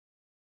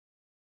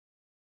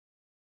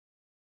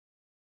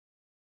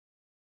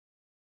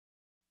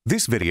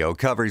This video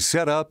covers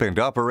setup and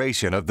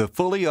operation of the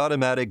fully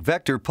automatic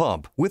vector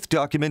pump with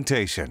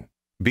documentation.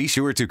 Be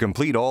sure to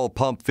complete all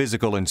pump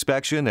physical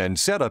inspection and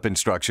setup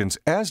instructions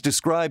as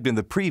described in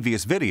the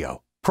previous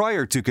video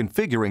prior to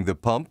configuring the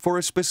pump for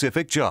a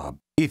specific job.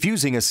 If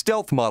using a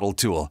stealth model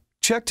tool,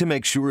 check to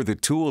make sure the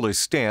tool is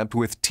stamped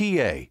with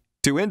TA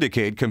to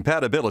indicate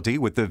compatibility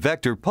with the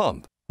vector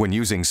pump. When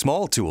using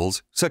small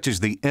tools, such as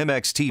the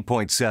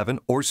MXT.7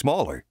 or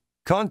smaller,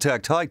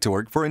 contact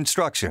HYTORC for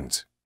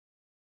instructions.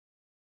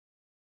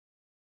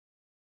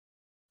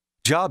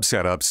 Job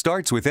setup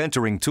starts with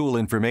entering tool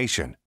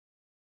information.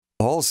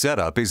 All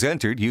setup is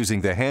entered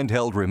using the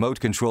handheld remote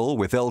control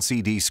with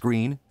LCD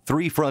screen,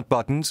 3 front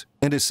buttons,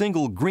 and a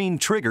single green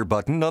trigger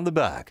button on the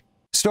back.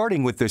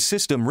 Starting with the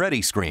System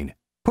Ready screen,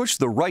 push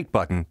the right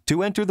button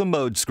to enter the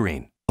mode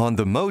screen. On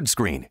the mode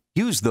screen,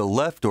 use the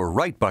left or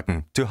right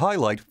button to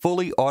highlight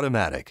Fully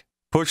Automatic.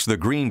 Push the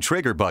green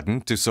trigger button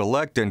to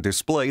select and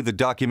display the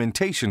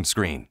documentation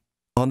screen.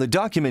 On the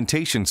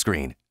documentation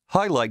screen,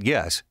 highlight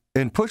Yes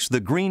and push the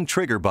green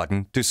trigger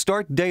button to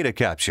start data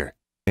capture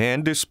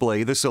and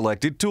display the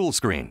selected tool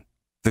screen.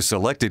 The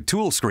selected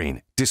tool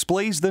screen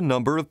displays the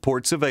number of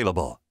ports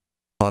available.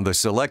 On the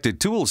selected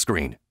tool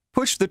screen,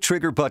 push the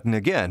trigger button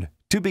again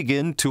to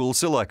begin tool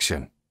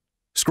selection.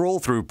 Scroll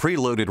through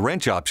preloaded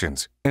wrench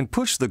options and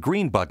push the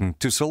green button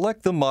to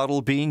select the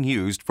model being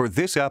used for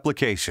this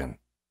application.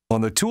 On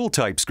the tool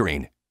type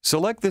screen,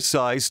 select the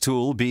size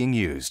tool being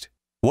used.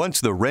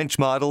 Once the wrench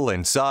model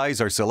and size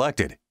are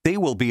selected, they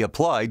will be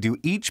applied to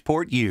each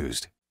port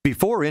used.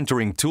 Before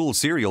entering tool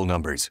serial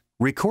numbers,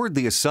 record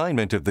the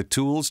assignment of the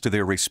tools to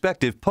their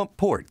respective pump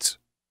ports.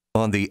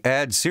 On the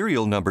Add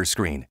Serial Number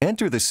screen,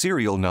 enter the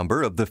serial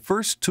number of the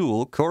first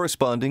tool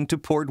corresponding to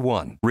port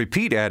 1.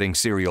 Repeat adding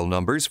serial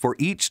numbers for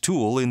each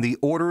tool in the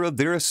order of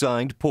their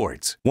assigned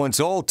ports. Once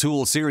all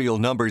tool serial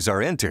numbers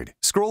are entered,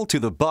 scroll to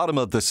the bottom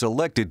of the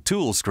selected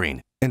tool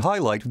screen and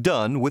highlight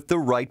Done with the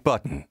right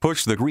button.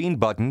 Push the green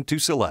button to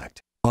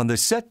select. On the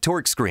Set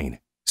Torque screen,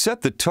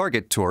 set the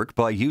target torque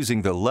by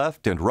using the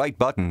left and right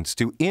buttons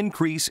to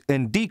increase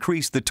and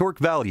decrease the torque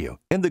value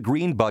and the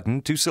green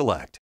button to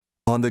select.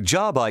 On the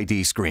Job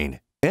ID screen,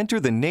 enter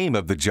the name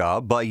of the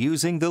job by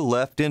using the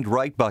left and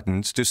right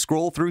buttons to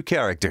scroll through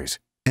characters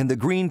and the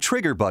green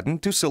trigger button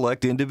to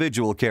select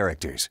individual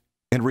characters,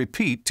 and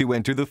repeat to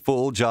enter the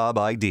full job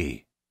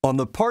ID. On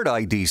the Part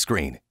ID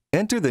screen,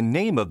 enter the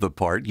name of the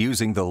part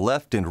using the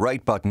left and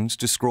right buttons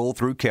to scroll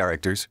through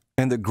characters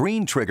and the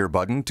green trigger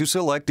button to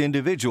select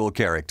individual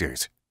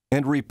characters,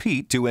 and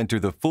repeat to enter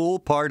the full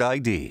part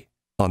ID.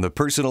 On the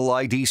Personal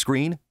ID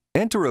screen,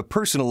 enter a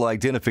personal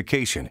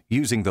identification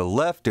using the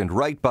left and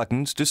right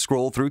buttons to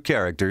scroll through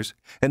characters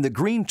and the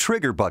green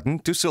trigger button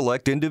to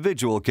select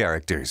individual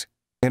characters,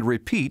 and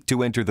repeat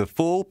to enter the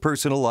full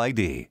personal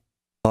ID.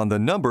 On the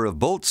Number of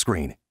Bolts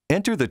screen,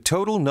 enter the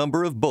total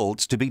number of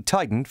bolts to be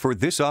tightened for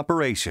this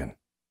operation.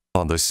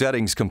 On the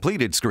Settings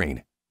Completed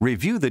screen,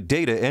 review the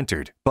data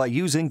entered by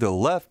using the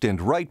left and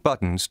right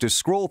buttons to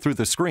scroll through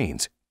the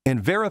screens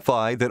and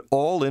verify that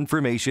all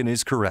information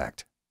is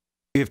correct.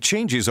 If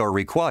changes are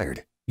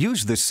required,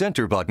 use the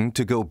center button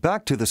to go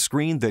back to the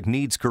screen that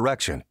needs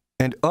correction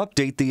and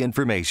update the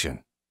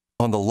information.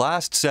 On the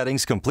last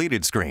Settings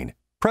Completed screen,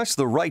 press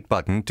the right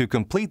button to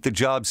complete the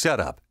job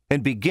setup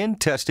and begin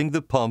testing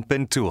the pump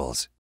and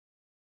tools.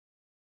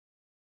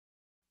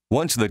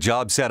 Once the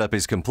job setup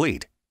is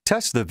complete,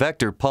 test the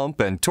vector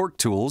pump and torque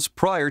tools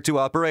prior to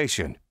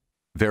operation.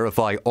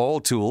 Verify all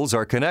tools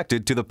are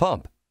connected to the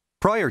pump.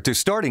 Prior to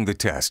starting the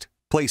test,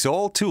 place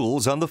all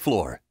tools on the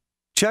floor.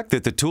 Check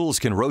that the tools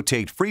can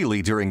rotate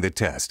freely during the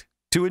test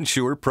to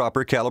ensure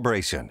proper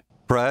calibration.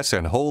 Press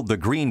and hold the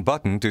green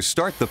button to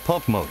start the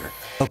pump motor,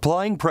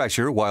 applying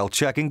pressure while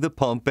checking the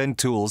pump and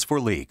tools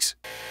for leaks.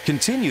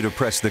 Continue to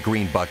press the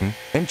green button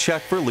and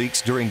check for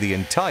leaks during the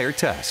entire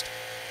test.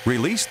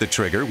 Release the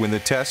trigger when the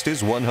test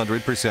is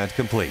 100%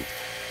 complete.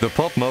 The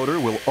pump motor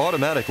will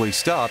automatically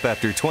stop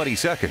after 20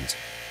 seconds,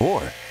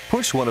 or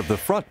push one of the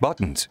front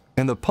buttons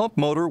and the pump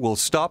motor will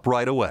stop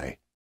right away.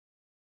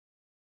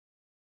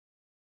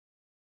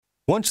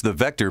 Once the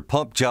vector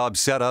pump job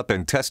setup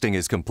and testing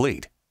is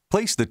complete,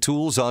 place the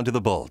tools onto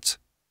the bolts.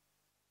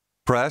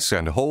 Press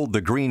and hold the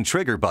green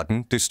trigger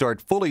button to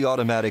start fully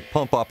automatic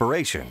pump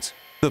operations.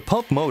 The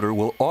pump motor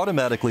will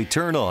automatically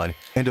turn on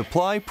and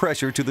apply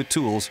pressure to the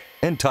tools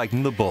and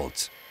tighten the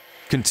bolts.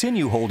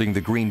 Continue holding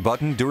the green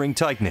button during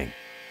tightening.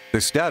 The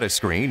status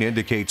screen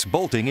indicates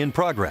bolting in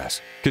progress.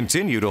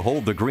 Continue to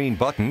hold the green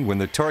button when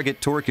the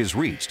target torque is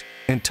reached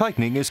and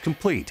tightening is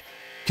complete.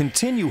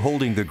 Continue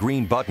holding the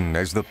green button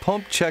as the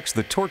pump checks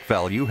the torque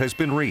value has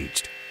been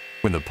reached.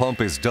 When the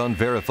pump is done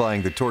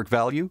verifying the torque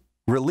value,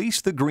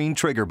 release the green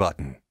trigger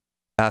button.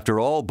 After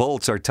all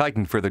bolts are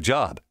tightened for the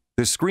job,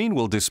 the screen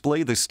will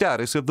display the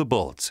status of the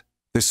bolts.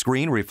 The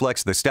screen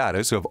reflects the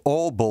status of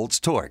all bolts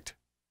torqued.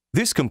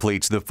 This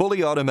completes the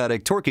fully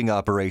automatic torquing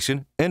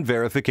operation and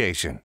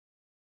verification.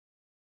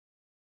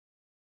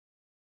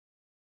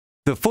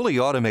 The fully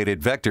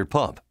automated vector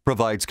pump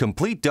provides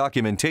complete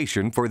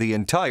documentation for the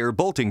entire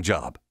bolting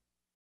job.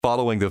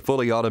 Following the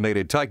fully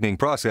automated tightening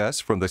process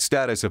from the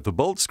status of the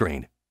bolt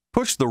screen,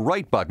 push the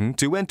right button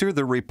to enter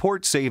the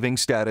Report Saving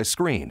Status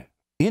screen.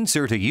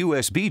 Insert a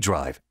USB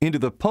drive into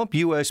the pump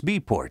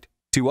USB port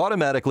to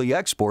automatically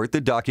export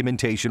the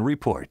documentation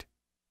report.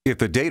 If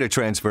the data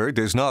transfer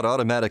does not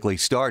automatically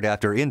start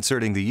after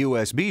inserting the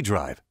USB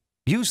drive,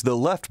 use the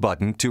left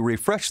button to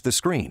refresh the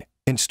screen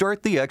and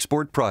start the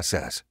export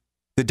process.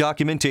 The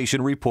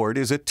documentation report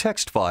is a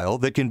text file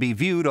that can be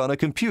viewed on a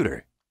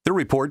computer. The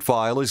report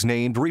file is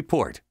named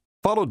Report,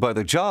 followed by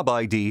the job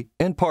ID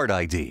and part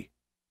ID.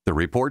 The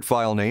report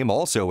file name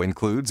also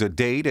includes a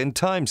date and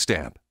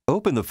timestamp.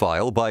 Open the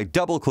file by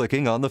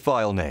double-clicking on the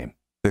file name.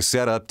 The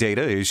setup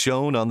data is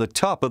shown on the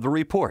top of the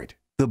report.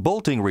 The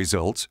bolting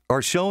results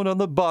are shown on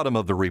the bottom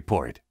of the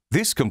report.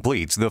 This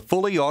completes the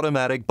fully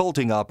automatic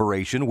bolting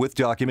operation with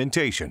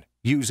documentation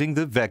using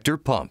the Vector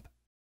pump.